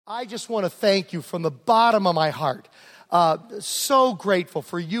I just want to thank you from the bottom of my heart. So grateful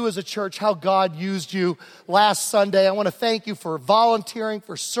for you as a church, how God used you last Sunday. I want to thank you for volunteering,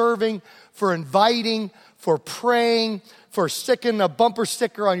 for serving, for inviting, for praying, for sticking a bumper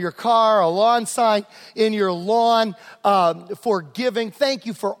sticker on your car, a lawn sign in your lawn, for giving. Thank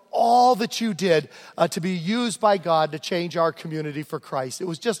you for all that you did to be used by God to change our community for Christ. It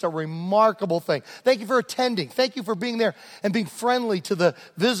was just a remarkable thing. Thank you for attending. Thank you for being there and being friendly to the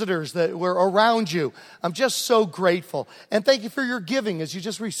visitors that were around you. I'm just so grateful. And thank you for your giving as you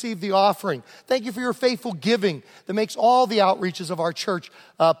just received the offering. Thank you for your faithful giving that makes all the outreaches of our church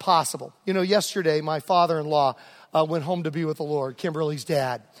possible. You know, yesterday my father-in-law went home to be with the Lord, Kimberly's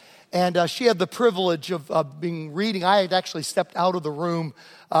dad. And she had the privilege of being reading. I had actually stepped out of the room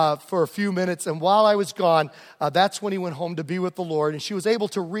for a few minutes. And while I was gone, that's when he went home to be with the Lord. And she was able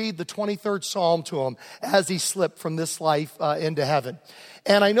to read the 23rd Psalm to him as he slipped from this life into heaven.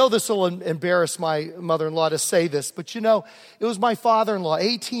 And I know this will embarrass my mother-in-law to say this, but you know, it was my father-in-law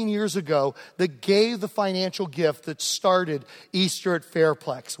 18 years ago that gave the financial gift that started Easter at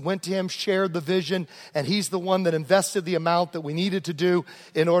Fairplex. Went to him, shared the vision, and he's the one that invested the amount that we needed to do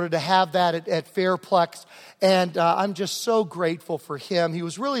in order to have that at Fairplex. And I'm just so grateful for him. He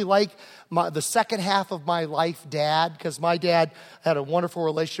was really like the second half of my life dad, because my dad had a wonderful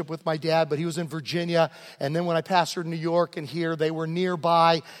relationship with my dad, but he was in Virginia. And then when I pastored in New York and here, they were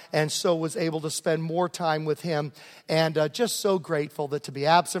nearby, and so was able to spend more time with him. And just so grateful that to be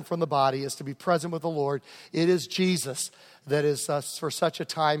absent from the body is to be present with the Lord. It is Jesus that is for such a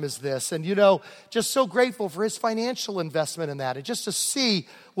time as this. And, you know, just so grateful for his financial investment in that. And just to see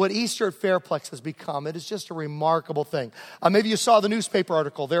what Easter at Fairplex has become, it is just a remarkable thing. Maybe you saw the newspaper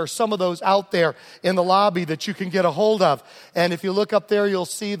article. There are some of those out there in the lobby that you can get a hold of. And if you look up there, you'll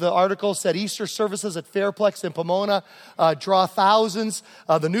see the article said Easter services at Fairplex in Pomona draw thousands.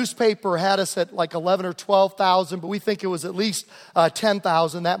 The newspaper had us at like 11 or 12,000, but we think it was at least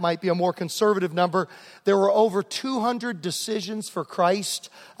 10,000. That might be a more conservative number. There were over 200 decisions for Christ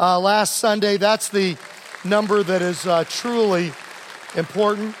last Sunday. That's the number that is truly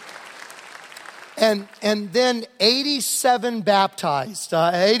important. And then 87 baptized.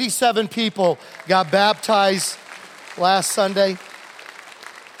 87 people got baptized last Sunday.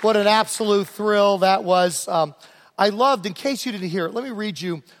 What an absolute thrill that was. I loved, in case you didn't hear it, let me read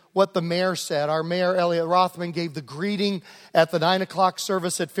you what the mayor said. Our mayor, Elliot Rothman, gave the greeting at the 9 o'clock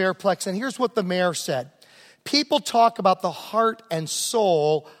service at Fairplex. And here's what the mayor said. People talk about the heart and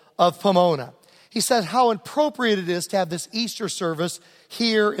soul of Pomona. He said how appropriate it is to have this Easter service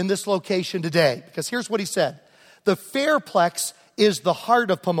here in this location today. Because here's what he said. The Fairplex is the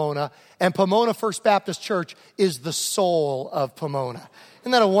heart of Pomona, and Pomona First Baptist Church is the soul of Pomona.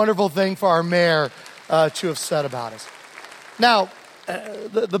 Isn't that a wonderful thing for our mayor to have said about us? Now,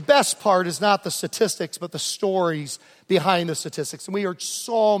 the best part is not the statistics, but the stories behind the statistics. And we heard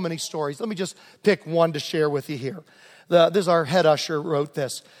so many stories. Let me just pick one to share with you here. This is our head usher wrote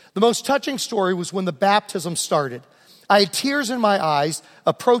this. The most touching story was when the baptism started. I had tears in my eyes,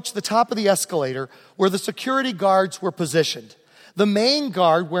 approached the top of the escalator where the security guards were positioned. The main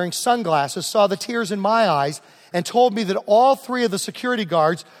guard, wearing sunglasses, saw the tears in my eyes and told me that all three of the security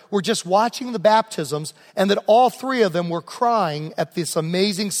guards were just watching the baptisms and that all three of them were crying at this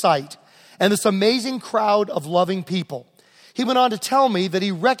amazing sight and this amazing crowd of loving people. He went on to tell me that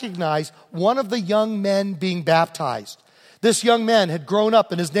he recognized one of the young men being baptized. This young man had grown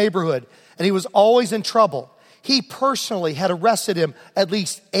up in his neighborhood and he was always in trouble. He personally had arrested him at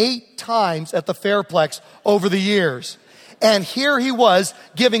least 8 times at the Fairplex over the years. And here he was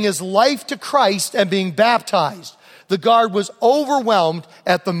giving his life to Christ and being baptized. The guard was overwhelmed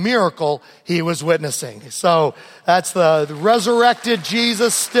at the miracle he was witnessing. So that's the resurrected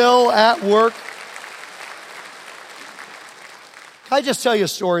Jesus still at work. Can I just tell you a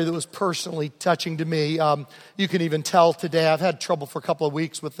story that was personally touching to me? You can even tell today I've had trouble for a couple of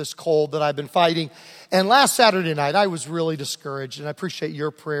weeks with this cold that I've been fighting. And last Saturday night, I was really discouraged. And I appreciate your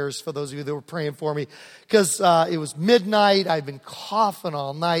prayers for those of you that were praying for me. Because it was midnight. I'd been coughing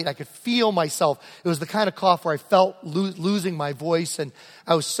all night. I could feel myself. It was the kind of cough where I felt losing my voice. And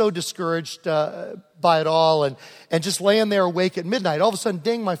I was so discouraged by it all. And just laying there awake at midnight. All of a sudden,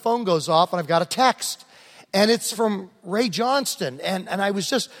 ding, my phone goes off and I've got a text. And it's from Ray Johnston. And I was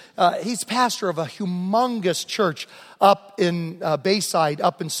just, he's pastor of a humongous church up in Bayside,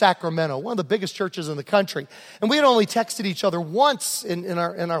 up in Sacramento, one of the biggest churches in the country. And we had only texted each other once in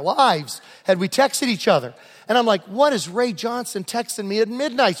our lives, had we texted each other. And I'm like, what is Ray Johnston texting me at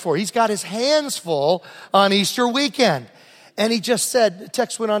midnight for? He's got his hands full on Easter weekend. And he just said, the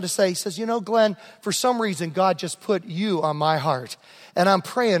text went on to say, he says, you know, Glenn, for some reason, God just put you on my heart. And I'm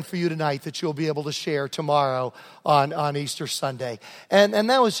praying for you tonight that you'll be able to share tomorrow on Easter Sunday. And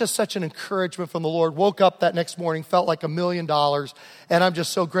that was just such an encouragement from the Lord. Woke up that next morning, felt like $1 million. And I'm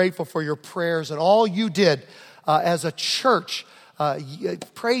just so grateful for your prayers and all you did as a church.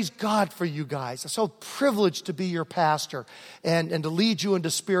 Praise God for you guys. I'm so privileged to be your pastor and to lead you into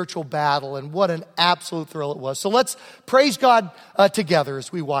spiritual battle. And what an absolute thrill it was. So let's praise God together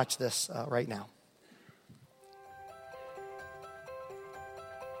as we watch this right now.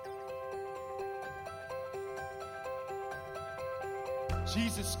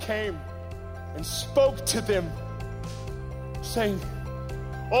 Jesus came and spoke to them, saying,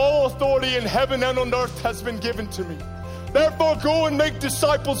 "All authority in heaven and on earth has been given to me. Therefore go and make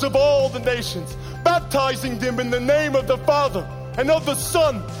disciples of all the nations, baptizing them in the name of the Father and of the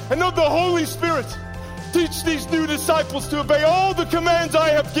Son and of the Holy Spirit. Teach these new disciples to obey all the commands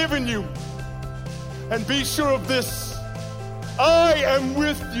I have given you. And be sure of this, I am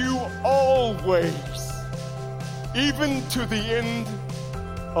with you always, even to the end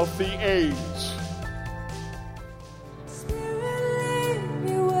of the age." Spirit, lead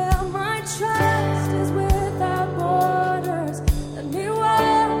me where my trust is without borders. Let me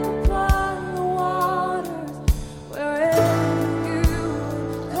walk upon the waters wherever you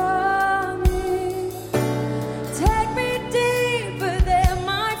call me. Take me deeper than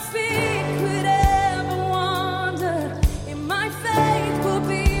my feet could ever wander. In my faith will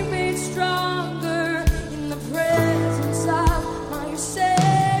be made stronger in the presence of my Savior.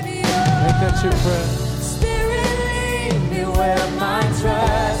 Make that your prayer. Spirit, lead me where my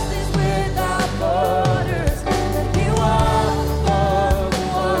trust is without borders. Let me walk upon the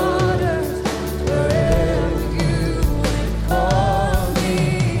waters wherever you would call me.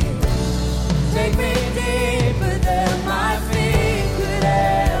 Take me deeper than my feet could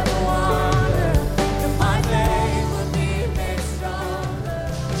ever wander, and my faith will be made stronger.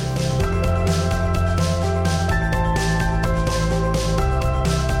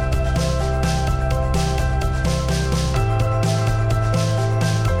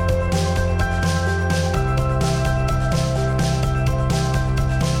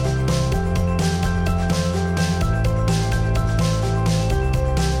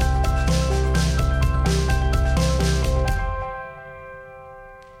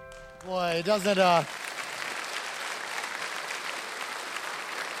 Boy,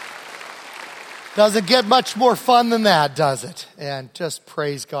 doesn't get much more fun than that, does it? And just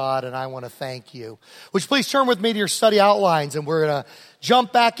praise God, and I want to thank you. Would you please turn with me to your study outlines, and we're going to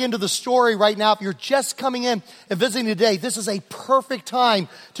jump back into the story right now. If you're just coming in and visiting today, this is a perfect time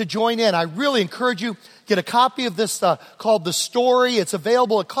to join in. I really encourage you, get a copy of this called The Story. It's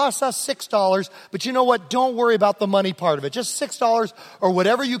available. It costs us $6, but you know what? Don't worry about the money part of it. Just $6 or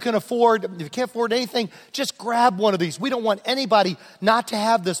whatever you can afford. If you can't afford anything, just grab one of these. We don't want anybody not to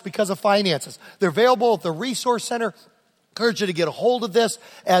have this because of finances. They're available at the Resource Center. Encourage you to get a hold of this,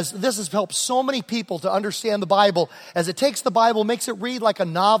 as this has helped so many people to understand the Bible, as it takes the Bible, makes it read like a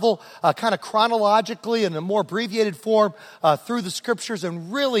novel, kind of chronologically in a more abbreviated form through the scriptures,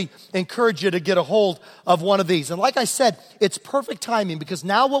 and really encourage you to get a hold of one of these. And like I said, it's perfect timing, because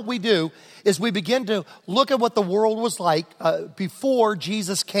now what we do is we begin to look at what the world was like before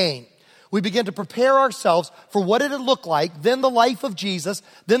Jesus came. We begin to prepare ourselves for what it would look like, then the life of Jesus,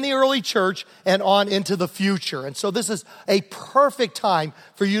 then the early church, and on into the future. And so this is a perfect time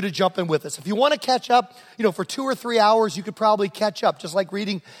for you to jump in with us. If you want to catch up, for 2 or 3 hours, you could probably catch up. Just like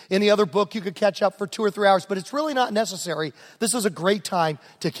reading any other book, you could catch up for 2 or 3 hours, but it's really not necessary. This is a great time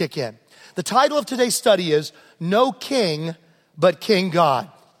to kick in. The title of today's study is No King But King God.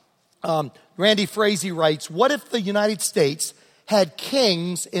 Randy Frazee writes, "What if the United States had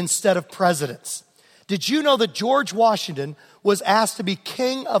kings instead of presidents? Did you know that George Washington was asked to be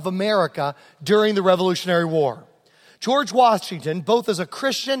king of America during the Revolutionary War? George Washington, both as a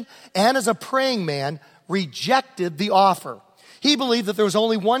Christian and as a praying man, rejected the offer. He believed that there was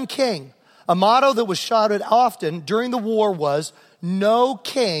only one king. A motto that was shouted often during the war was, 'No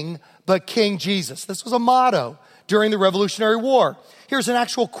king but King Jesus.' This was a motto during the Revolutionary War. Here's an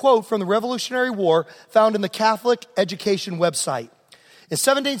actual quote from the Revolutionary War found in the Catholic Education website. In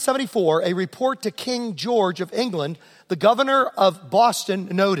 1774, a report to King George of England, the governor of Boston,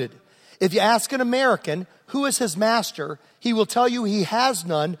 noted, "If you ask an American who is his master, he will tell you he has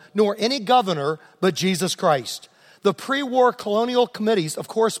none, nor any governor but Jesus Christ." The pre-war colonial committees of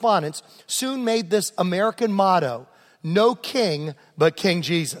correspondence soon made this American motto, "No king but King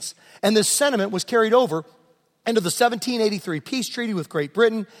Jesus." And this sentiment was carried over into the 1783 peace treaty with Great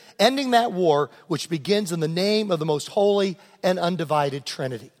Britain, ending that war, which begins in the name of the most holy and undivided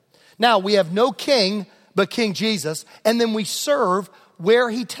Trinity. Now, we have no king but King Jesus, and then we serve where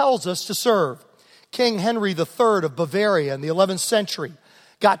he tells us to serve. King Henry III of Bavaria in the 11th century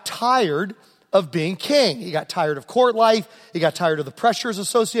got tired of being king. He got tired of court life. He got tired of the pressures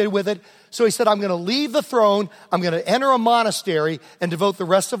associated with it. So he said, I'm going to leave the throne. I'm going to enter a monastery and devote the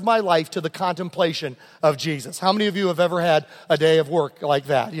rest of my life to the contemplation of Jesus. How many of you have ever had a day of work like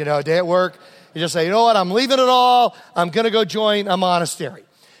that? You know, a day at work, you just say, you know what, I'm leaving it all. I'm going to go join a monastery.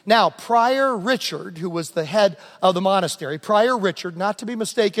 Now, Prior Richard, who was the head of the monastery, Prior Richard, not to be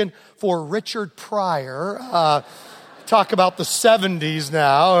mistaken for Richard Pryor, talk about the 70s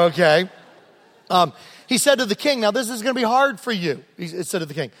now, okay? He said to the king, now this is going to be hard for you, he said to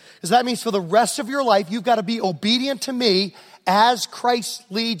the king, because that means for the rest of your life, you've got to be obedient to me. As Christ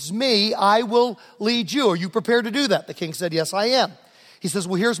leads me, I will lead you. Are you prepared to do that? The king said, yes, I am. He says,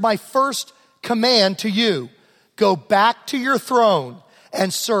 well, here's my first command to you. Go back to your throne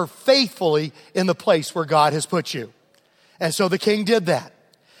and serve faithfully in the place where God has put you. And so the king did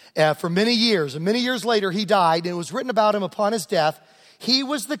that for many years. And many years later, he died, and it was written about him upon his death. He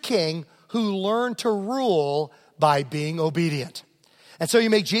was the king who learned to rule by being obedient. And so you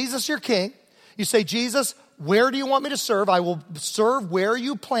make Jesus your king. You say, Jesus, where do you want me to serve? I will serve where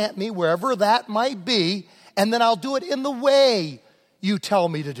you plant me, wherever that might be, and then I'll do it in the way you tell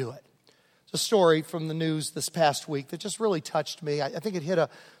me to do it. It's a story from the news this past week that just really touched me. I think it hit a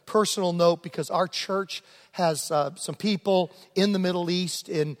personal note because our church has some people in the Middle East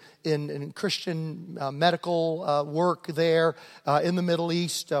in Christian medical work there in the Middle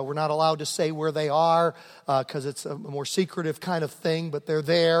East. We're not allowed to say where they are because it's a more secretive kind of thing, but they're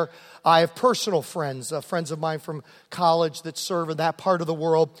there. I have personal friends, friends of mine from college that serve in that part of the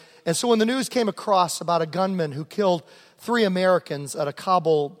world. And so when the news came across about a gunman who killed 3 Americans at a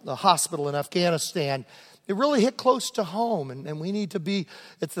Kabul hospital in Afghanistan, it really hit close to home, and we need to be,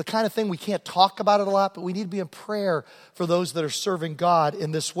 it's the kind of thing we can't talk about it a lot, but we need to be in prayer for those that are serving God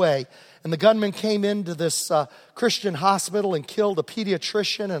in this way. And the gunman came into this Christian hospital and killed a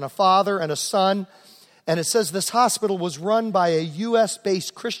pediatrician and a father and a son. And it says this hospital was run by a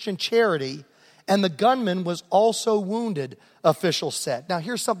U.S.-based Christian charity, and the gunman was also wounded, officials said. Now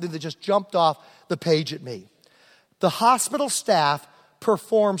here's something that just jumped off the page at me. The hospital staff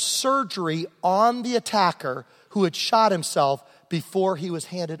performed surgery on the attacker who had shot himself before he was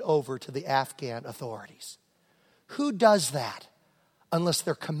handed over to the Afghan authorities. Who does that unless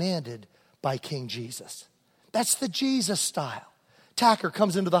they're commanded by King Jesus? That's the Jesus style. Attacker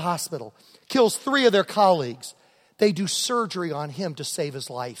comes into the hospital, kills 3 of their colleagues. They do surgery on him to save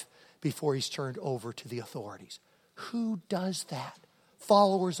his life before he's turned over to the authorities. Who does that?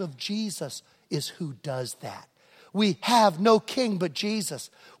 Followers of Jesus is who does that. We have no king but Jesus.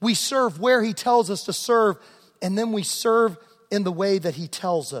 We serve where he tells us to serve, and then we serve in the way that he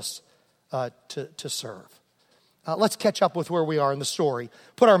tells us to serve. Let's catch up with where we are in the story.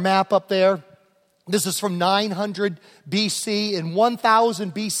 Put our map up there. This is from 900 BC. In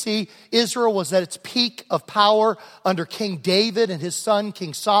 1000 BC, Israel was at its peak of power under King David and his son,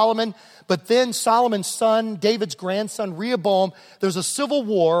 King Solomon. But then Solomon's son, David's grandson, Rehoboam, there's a civil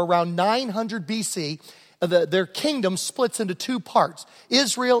war around 900 BC. Their kingdom splits into 2 parts.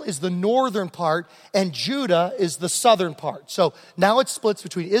 Israel is the northern part, and Judah is the southern part. So now it splits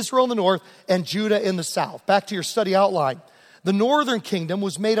between Israel in the north and Judah in the south. Back to your study outline. The northern kingdom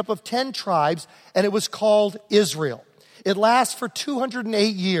was made up of 10 tribes, and it was called Israel. It lasts for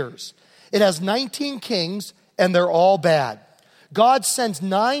 208 years. It has 19 kings, and they're all bad. God sends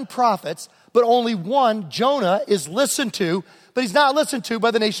 9 prophets, but only one, Jonah, is listened to. But he's not listened to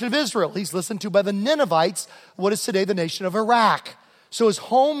by the nation of Israel. He's listened to by the Ninevites, what is today the nation of Iraq. So his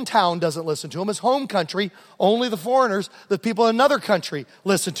hometown doesn't listen to him. His home country, only the foreigners, the people in another country,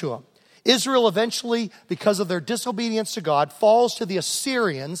 listen to him. Israel eventually, because of their disobedience to God, falls to the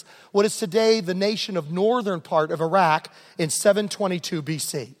Assyrians, what is today the nation of northern part of Iraq, in 722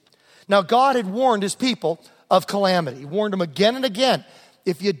 BC. Now God had warned his people of calamity. He warned them again and again.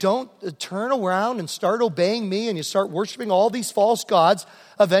 If you don't turn around and start obeying me and you start worshiping all these false gods,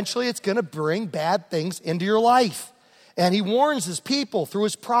 eventually it's going to bring bad things into your life. And he warns his people through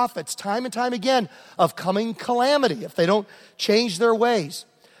his prophets time and time again of coming calamity if they don't change their ways.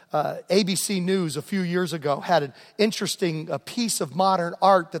 ABC News a few years ago had an interesting piece of modern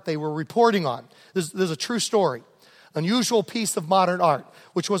art that they were reporting on. There's a true story. Unusual piece of modern art,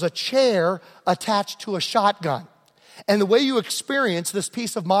 which was a chair attached to a shotgun. And the way you experience this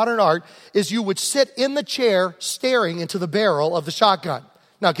piece of modern art is you would sit in the chair staring into the barrel of the shotgun.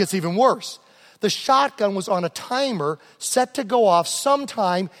 Now it gets even worse. The shotgun was on a timer set to go off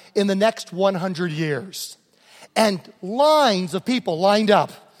sometime in the next 100 years. And lines of people lined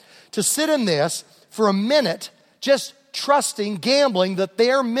up to sit in this for a minute, just trusting, gambling that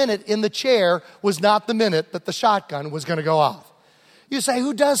their minute in the chair was not the minute that the shotgun was going to go off. You say,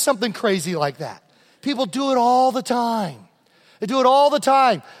 who does something crazy like that? People do it all the time. They do it all the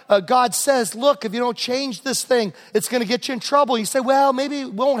time. God says, look, if you don't change this thing, it's going to get you in trouble. You say, well, maybe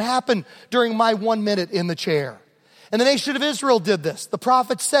it won't happen during my 1 minute in the chair. And the nation of Israel did this. The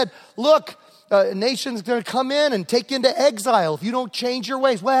prophet said, look, a nation's going to come in and take you into exile if you don't change your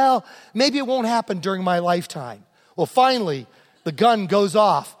ways. Well, maybe it won't happen during my lifetime. Well, finally, the gun goes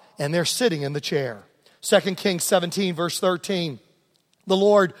off and they're sitting in the chair. 2 Kings 17, verse 13. The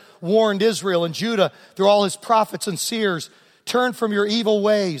Lord warned Israel and Judah through all his prophets and seers, turn from your evil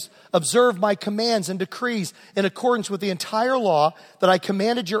ways, observe my commands and decrees in accordance with the entire law that I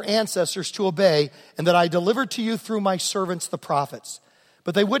commanded your ancestors to obey and that I delivered to you through my servants the prophets.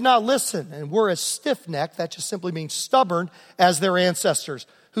 But they would not listen and were as stiff-necked, that just simply means stubborn, as their ancestors,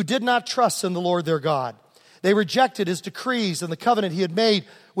 who did not trust in the Lord their God. They rejected his decrees and the covenant he had made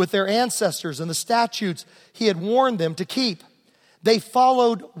with their ancestors and the statutes he had warned them to keep. They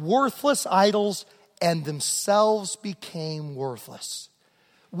followed worthless idols and themselves became worthless.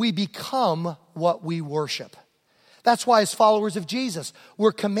 We become what we worship. That's why as followers of Jesus,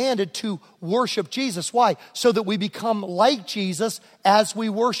 we're commanded to worship Jesus. Why? So that we become like Jesus as we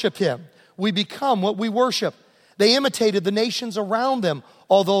worship him. We become what we worship. They imitated the nations around them,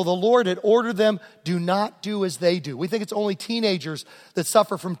 although the Lord had ordered them, do not do as they do. We think it's only teenagers that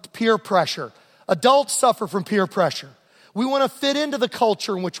suffer from peer pressure. Adults suffer from peer pressure. We want to fit into the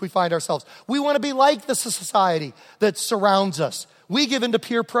culture in which we find ourselves. We want to be like the society that surrounds us. We give into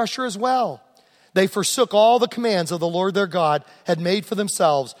peer pressure as well. They forsook all the commands of the Lord their God had made for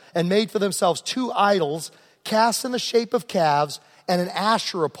themselves and made for themselves 2 idols cast in the shape of calves and an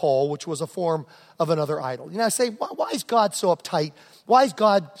Asherah pole, which was a form of another idol. You know, I say, why is God so uptight? Why is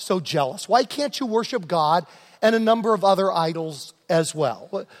God so jealous? Why can't you worship God and a number of other idols as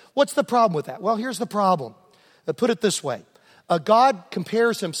well? What's the problem with that? Well, here's the problem. Put it this way. God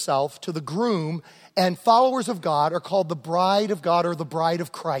compares himself to the groom, and followers of God are called the bride of God or the bride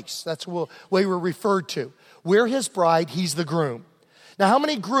of Christ. That's the way we're referred to. We're his bride, he's the groom. Now, how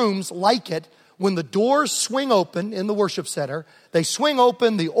many grooms like it when the doors swing open in the worship center, they swing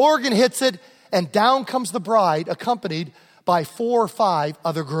open, the organ hits it, and down comes the bride accompanied by 4 or 5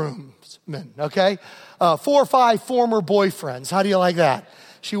 other groomsmen, okay? 4 or 5 former boyfriends. How do you like that?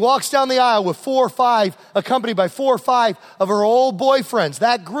 She walks down the aisle with 4 or 5, accompanied by 4 or 5 of her old boyfriends.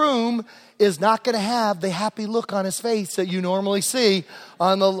 That groom is not going to have the happy look on his face that you normally see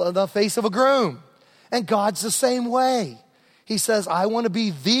on the face of a groom. And God's the same way. He says, I want to be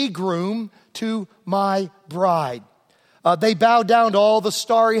the groom to my bride. They bowed down to all the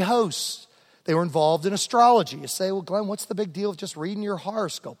starry hosts. They were involved in astrology. You say, well, Glenn, what's the big deal with just reading your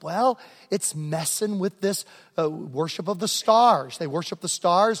horoscope? Well, it's messing with this worship of the stars. They worship the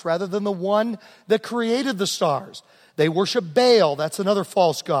stars rather than the one that created the stars. They worship Baal. That's another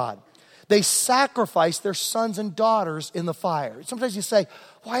false god. They sacrifice their sons and daughters in the fire. Sometimes you say,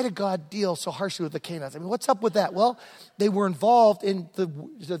 why did God deal so harshly with the Canaanites? I mean, what's up with that? Well, they were involved in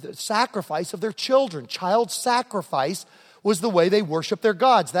the sacrifice of their children. Child sacrifice was the way they worshiped their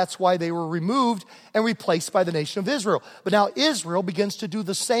gods. That's why they were removed and replaced by the nation of Israel. But now Israel begins to do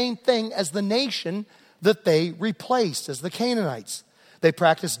the same thing as the nation that they replaced, as the Canaanites. They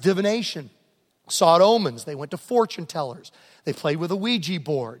practiced divination, sought omens. They went to fortune tellers. They played with a Ouija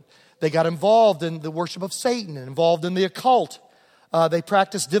board. They got involved in the worship of Satan and involved in the occult. They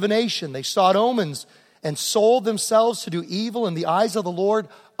practiced divination. They sought omens and sold themselves to do evil in the eyes of the Lord,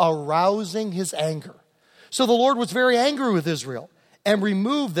 arousing his anger. So the Lord was very angry with Israel and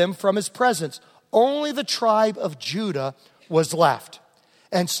removed them from his presence. Only the tribe of Judah was left.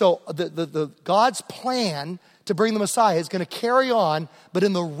 And so the God's plan to bring the Messiah is going to carry on, but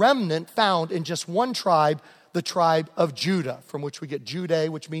in the remnant found in just one tribe, the tribe of Judah, from which we get Judah,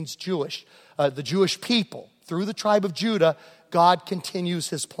 which means Jewish, the Jewish people. Through the tribe of Judah, God continues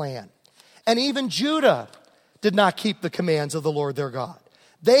his plan. And even Judah did not keep the commands of the Lord their God.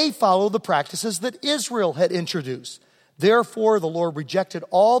 They followed the practices that Israel had introduced. Therefore, the Lord rejected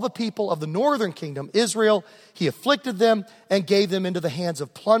all the people of the northern kingdom, Israel. He afflicted them and gave them into the hands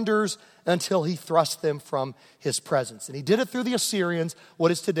of plunderers until he thrust them from his presence. And he did it through the Assyrians, what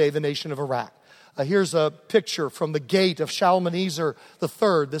is today the nation of Iraq. Here's a picture from the gate of Shalmaneser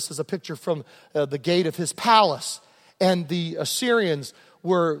III. This is a picture from the gate of his palace. And the Assyrians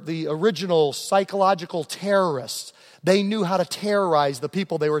were the original psychological terrorists. They knew how to terrorize the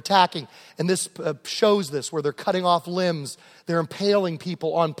people they were attacking. And this shows this, where they're cutting off limbs, they're impaling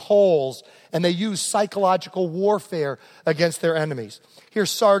people on poles, and they use psychological warfare against their enemies. Here's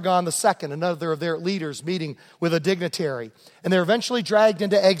Sargon II, another of their leaders, meeting with a dignitary. And they're eventually dragged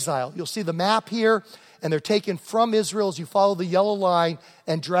into exile. You'll see the map here, and they're taken from Israel as you follow the yellow line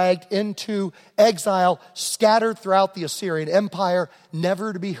and dragged into exile, scattered throughout the Assyrian Empire,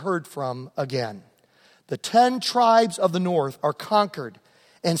 never to be heard from again. The 10 tribes of the north are conquered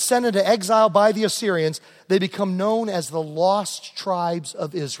and sent into exile by the Assyrians. They become known as the lost tribes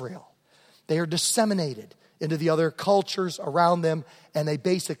of Israel. They are disseminated into the other cultures around them, and they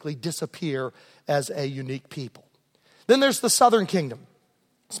basically disappear as a unique people. Then there's the southern kingdom.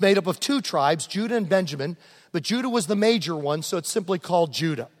 It's made up of 2 tribes, Judah and Benjamin, but Judah was the major one, so it's simply called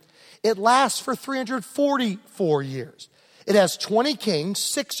Judah. It lasts for 344 years. It has 20 kings,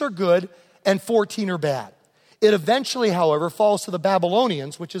 6 are good, and 14 are bad. It eventually, however, falls to the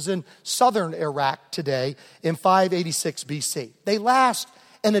Babylonians, which is in southern Iraq today, in 586 BC. They last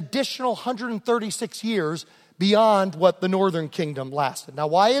an additional 136 years beyond what the northern kingdom lasted. Now,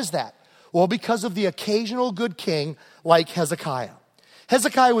 why is that? Well, because of the occasional good king like Hezekiah.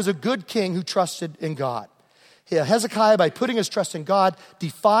 Hezekiah was a good king who trusted in God. Hezekiah, by putting his trust in God,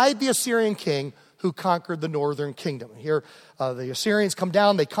 defied the Assyrian king who conquered the northern kingdom. Here, the Assyrians come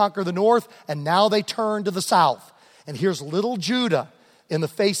down, they conquer the north, and now they turn to the south. And here's little Judah in the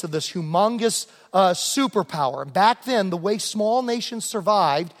face of this humongous superpower. And back then, the way small nations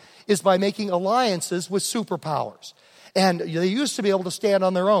survived is by making alliances with superpowers. And they used to be able to stand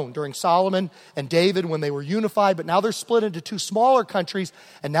on their own during Solomon and David when they were unified, but now they're split into 2 smaller countries,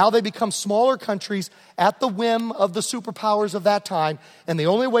 and now they become smaller countries at the whim of the superpowers of that time, and the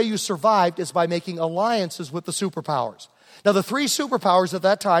only way you survived is by making alliances with the superpowers. Now, the 3 superpowers at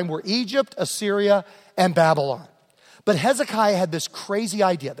that time were Egypt, Assyria, and Babylon. But Hezekiah had this crazy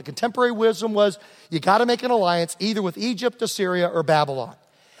idea. The contemporary wisdom was, you got to make an alliance either with Egypt, Assyria, or Babylon.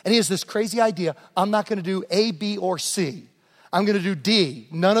 And he has this crazy idea, I'm not going to do A, B, or C. I'm going to do D,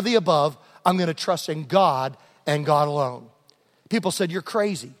 none of the above. I'm going to trust in God and God alone. People said, you're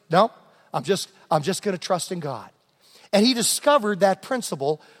crazy. No, I'm just going to trust in God. And he discovered that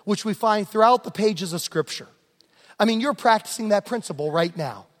principle, which we find throughout the pages of Scripture. I mean, you're practicing that principle right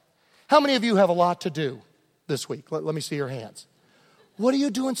now. How many of you have a lot to do this week? Let me see your hands. What are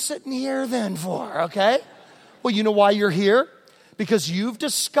you doing sitting here then for, okay? Well, you know why you're here? Because you've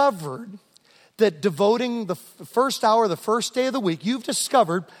discovered that devoting the first hour, the first day of the week, you've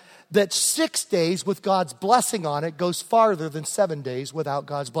discovered that 6 days with God's blessing on it goes farther than 7 days without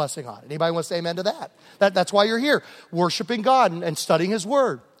God's blessing on it. Anybody want to say amen to that? That's why you're here, worshiping God and studying His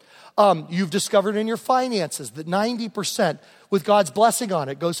Word. You've discovered in your finances that 90% with God's blessing on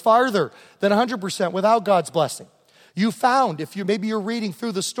it goes farther than 100% without God's blessing. You found, maybe you're reading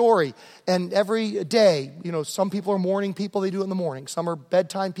through the story, and every day, some people are morning people, they do it in the morning. Some are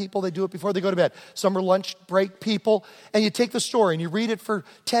bedtime people, they do it before they go to bed. Some are lunch break people, and you take the story and you read it for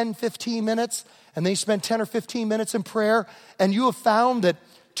 10, 15 minutes, and then you spend 10 or 15 minutes in prayer, and you have found that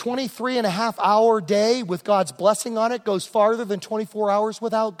 23 and a half hour day with God's blessing on it goes farther than 24 hours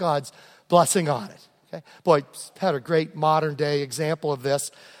without God's blessing on it. Okay? Boy, had a great modern day example of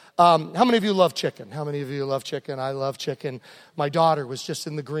this. How many of you love chicken? How many of you love chicken? I love chicken. My daughter was just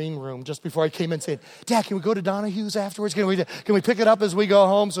in the green room just before I came in saying, Dad, can we go to Donahue's afterwards? Can we pick it up as we go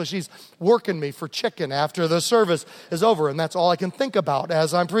home? So she's working me for chicken after the service is over. And that's all I can think about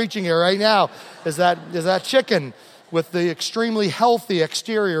as I'm preaching here right now is that chicken with the extremely healthy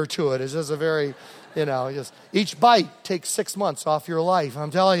exterior to it. It's just a very, just each bite takes 6 months off your life. I'm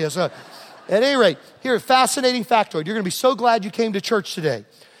telling you. So at any rate, here, a fascinating factoid. You're going to be so glad you came to church today.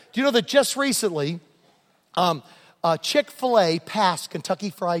 Do you know that just recently, Chick-fil-A passed Kentucky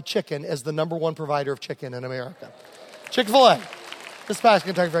Fried Chicken as the #1 provider of chicken in America? Chick-fil-A just passed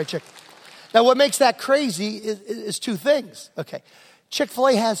Kentucky Fried Chicken. Now, what makes that crazy is 2 things. Okay,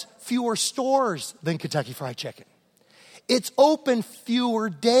 Chick-fil-A has fewer stores than Kentucky Fried Chicken. It's open fewer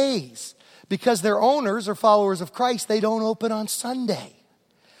days because their owners are followers of Christ. They don't open on Sunday.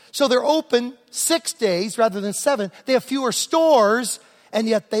 So they're open 6 days rather than 7. They have fewer stores. And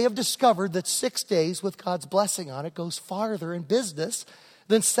yet they have discovered that 6 days with God's blessing on it goes farther in business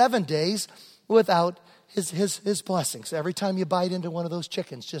than 7 days without his blessings. Every time you bite into one of those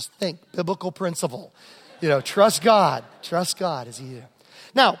chickens, just think biblical principle. Trust God. Trust God as He is.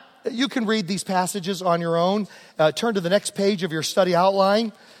 Now, you can read these passages on your own. Turn to the next page of your study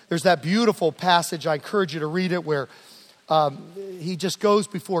outline. There's that beautiful passage. I encourage you to read it where he just goes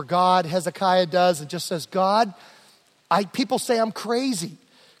before God, Hezekiah does, and just says, God, people say I'm crazy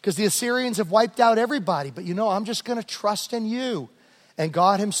because the Assyrians have wiped out everybody. But I'm just going to trust in you. And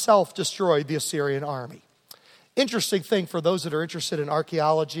God himself destroyed the Assyrian army. Interesting thing for those that are interested in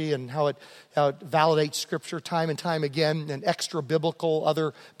archaeology and how it validates Scripture time and time again, and extra biblical,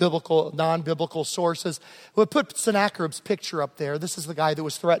 other biblical, non-biblical sources. We'll put Sennacherib's picture up there. This is the guy that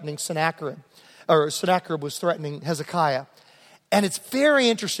was threatening Sennacherib was threatening Hezekiah. And it's very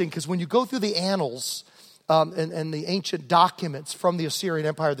interesting because when you go through the annals and the ancient documents from the Assyrian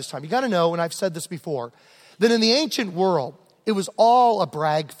Empire this time, you got to know, and I've said this before, that in the ancient world, it was all a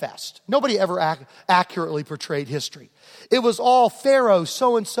brag fest. Nobody ever accurately portrayed history. It was all Pharaoh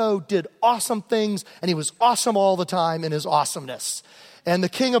so-and-so did awesome things, and he was awesome all the time in his awesomeness. And the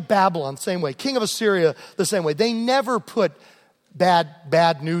king of Babylon, the same way. King of Assyria, the same way. They never put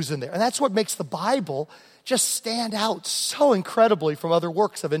bad news in there. And that's what makes the Bible just stand out so incredibly from other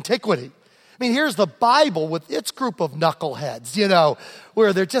works of antiquity. I mean, here's the Bible with its group of knuckleheads,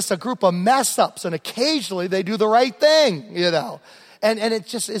 where they're just a group of mess-ups, and occasionally they do the right thing, And it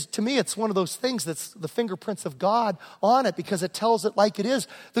just is, to me, it's one of those things that's the fingerprints of God on it, because it tells it like it is,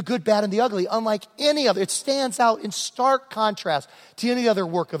 the good, bad, and the ugly, unlike any other. It stands out in stark contrast to any other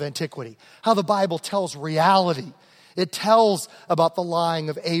work of antiquity, how the Bible tells reality. It tells about the lying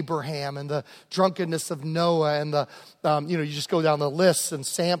of Abraham and the drunkenness of Noah and you just go down the list, and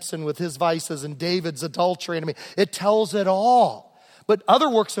Samson with his vices and David's adultery. And it tells it all. But other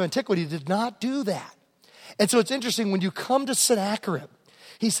works of antiquity did not do that. And so it's interesting when you come to Sennacherib,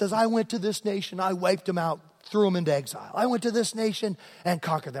 he says, I went to this nation, I wiped them out, threw them into exile. I went to this nation and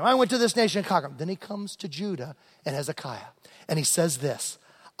conquered them. I went to this nation and conquered them. Then he comes to Judah and Hezekiah. And he says this,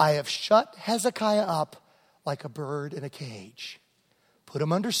 I have shut Hezekiah up like a bird in a cage. Put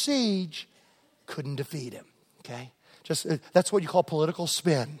him under siege, couldn't defeat him. Okay? That's what you call political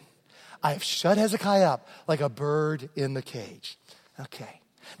spin. I have shut Hezekiah up like a bird in the cage. Okay.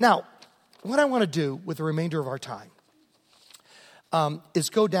 Now, what I want to do with the remainder of our time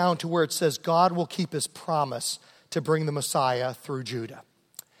is go down to where it says God will keep his promise to bring the Messiah through Judah.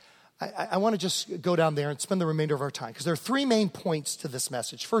 I want to just go down there and spend the remainder of our time, because there are three main points to this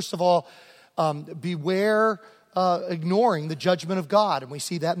message. First of all, beware ignoring the judgment of God. And we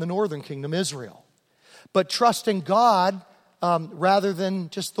see that in the northern kingdom, Israel. But trusting God rather than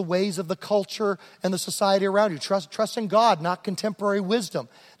just the ways of the culture and the society around you. Trusting God, not contemporary wisdom.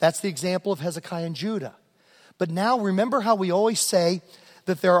 That's the example of Hezekiah and Judah. But now remember how we always say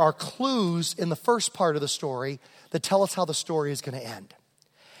that there are clues in the first part of the story that tell us how the story is going to end.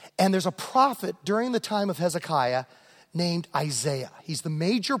 And there's a prophet during the time of Hezekiah named Isaiah. He's the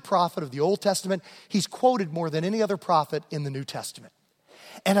major prophet of the Old Testament. He's quoted more than any other prophet in the New Testament.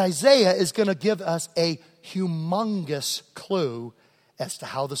 And Isaiah is going to give us a humongous clue as to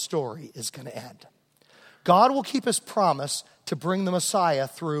how the story is going to end. God will keep his promise to bring the Messiah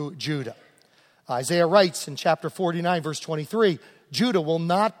through Judah. Isaiah writes in chapter 49, verse 23, Judah will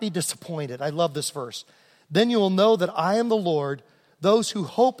not be disappointed. I love this verse. Then you will know that I am the Lord. Those who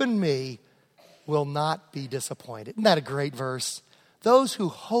hope in me will not be disappointed. Isn't that a great verse? Those who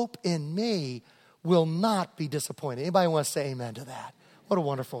hope in me will not be disappointed. Anybody want to say amen to that? What a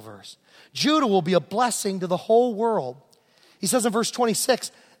wonderful verse. Judah will be a blessing to the whole world. He says in verse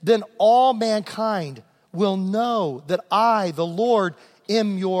 26, then all mankind will know that I, the Lord,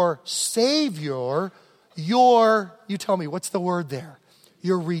 am your Savior, you tell me, what's the word there?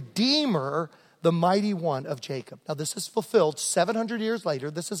 Your Redeemer, the mighty one of Jacob. Now this is fulfilled 700 years later.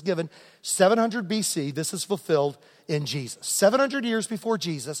 This is given 700 BC. This is fulfilled in Jesus. 700 years before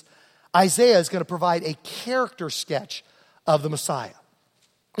Jesus, Isaiah is going to provide a character sketch of the Messiah.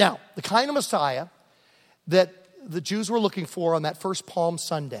 Now, the kind of Messiah that the Jews were looking for on that first Palm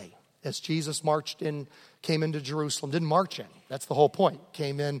Sunday, as Jesus came into Jerusalem, didn't march in. That's the whole point.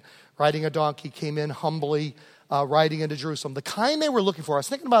 Came in riding a donkey, came in humbly riding into Jerusalem. The kind they were looking for, I was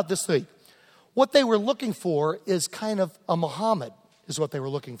thinking about this week. What they were looking for is kind of a Muhammad, is what they were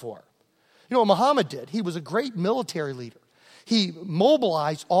looking for. You know what Muhammad did? He was a great military leader. He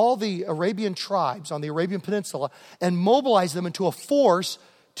mobilized all the Arabian tribes on the Arabian Peninsula and mobilized them into a force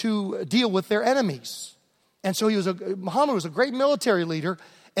to deal with their enemies. And so Muhammad was a great military leader,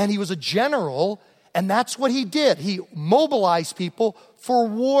 and he was a general, and that's what he did. He mobilized people for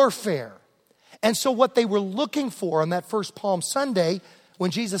warfare. And so what they were looking for on that first Palm Sunday,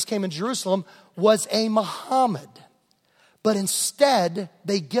 when Jesus came in Jerusalem, was a Muhammad. But instead,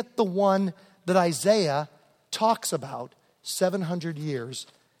 they get the one that Isaiah talks about 700 years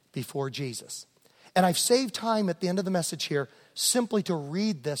before Jesus. And I've saved time at the end of the message here simply to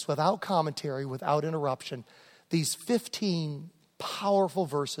read this without commentary, without interruption, these 15 powerful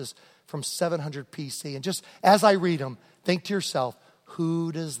verses from 700 BC. And just as I read them, think to yourself,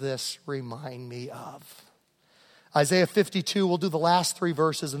 Who does this remind me of? Isaiah 52, we'll do the last 3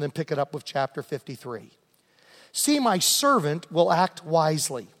 verses and then pick it up with chapter 53. See, my servant will act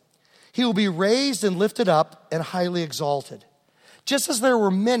wisely. He will be raised and lifted up and highly exalted. Just as there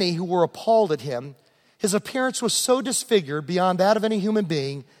were many who were appalled at him, his appearance was so disfigured beyond that of any human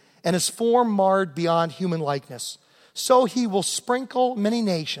being, and his form marred beyond human likeness. So he will sprinkle many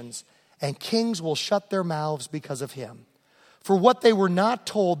nations, and kings will shut their mouths because of him. For what they were not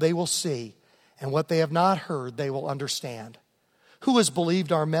told, they will see, and what they have not heard, they will understand. Who has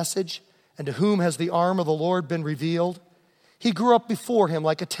believed our message, and to whom has the arm of the Lord been revealed? He grew up before him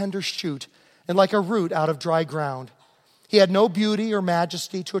like a tender shoot, and like a root out of dry ground. He had no beauty or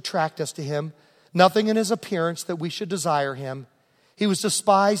majesty to attract us to him, nothing in his appearance that we should desire him. He was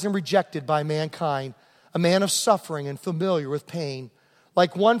despised and rejected by mankind, a man of suffering and familiar with pain.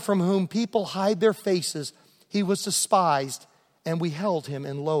 Like one from whom people hide their faces, he was despised, and we held him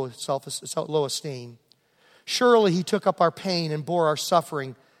in low esteem. Surely he took up our pain and bore our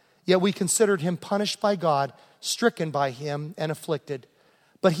suffering, yet we considered him punished by God, stricken by him, and afflicted.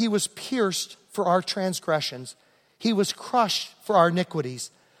 But he was pierced for our transgressions. He was crushed for our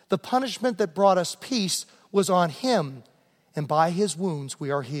iniquities. The punishment that brought us peace was on him, and by his wounds we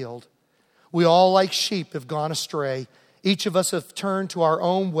are healed. We all like sheep have gone astray. Each of us have turned to our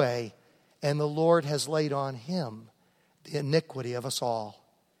own way, and the Lord has laid on him the iniquity of us all.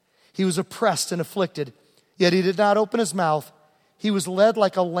 He was oppressed and afflicted, yet he did not open his mouth. He was led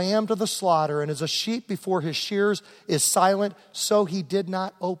like a lamb to the slaughter, and as a sheep before his shears is silent, so he did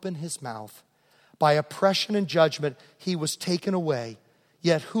not open his mouth. By oppression and judgment he was taken away,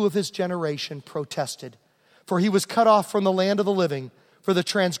 yet who of his generation protested? For he was cut off from the land of the living. For the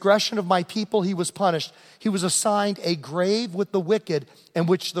transgression of my people he was punished. He was assigned a grave with the wicked, and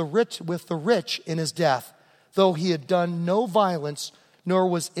with the rich in his death, though he had done no violence, nor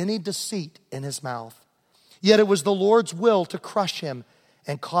was any deceit in his mouth. Yet it was the Lord's will to crush him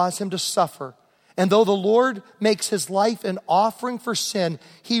and cause him to suffer. And though the Lord makes his life an offering for sin,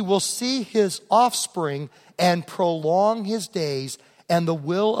 he will see his offspring and prolong his days, and the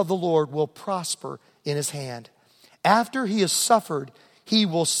will of the Lord will prosper in his hand. After he has suffered, he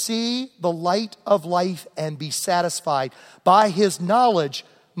will see the light of life and be satisfied. By his knowledge,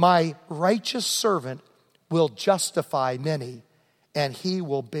 my righteous servant will justify many, and he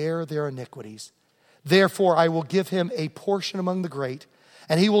will bear their iniquities. Therefore, I will give him a portion among the great,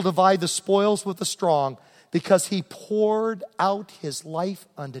 and he will divide the spoils with the strong, because he poured out his life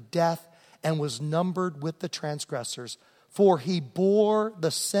unto death and was numbered with the transgressors. For he bore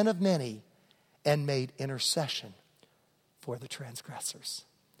the sin of many and made intercession for the transgressors.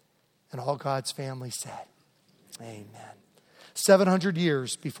 And all God's family said, amen. 700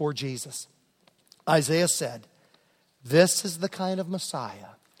 years before Jesus, Isaiah said, this is the kind of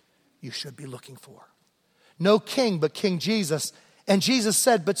Messiah you should be looking for. No king but King Jesus. And Jesus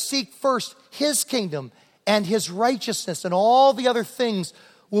said, but seek first his kingdom and his righteousness, and all the other things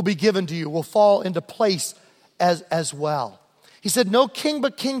will be given to you, will fall into place as well. He said, no king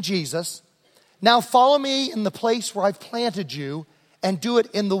but King Jesus. Now follow me in the place where I've planted you, and do it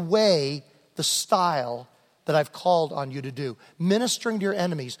in the way, the style that I've called on you to do. Ministering to your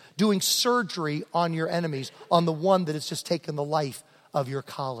enemies, doing surgery on your enemies, on the one that has just taken the life of your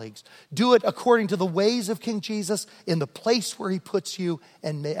colleagues. Do it according to the ways of King Jesus, in the place where he puts you,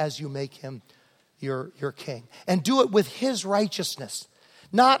 and as you make him your king. And do it with his righteousness.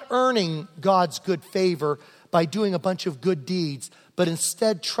 Not earning God's good favor by doing a bunch of good deeds, but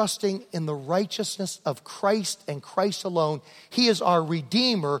instead trusting in the righteousness of Christ and Christ alone. He is our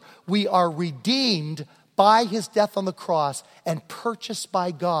Redeemer. We are redeemed by his death on the cross and purchased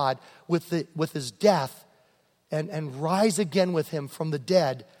by God with his death, and rise again with him from the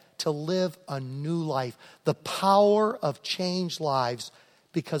dead to live a new life. The power of changed lives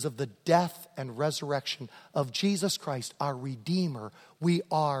because of the death and resurrection of Jesus Christ, our Redeemer. We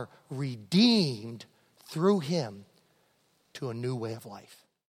are redeemed through him to a new way of life.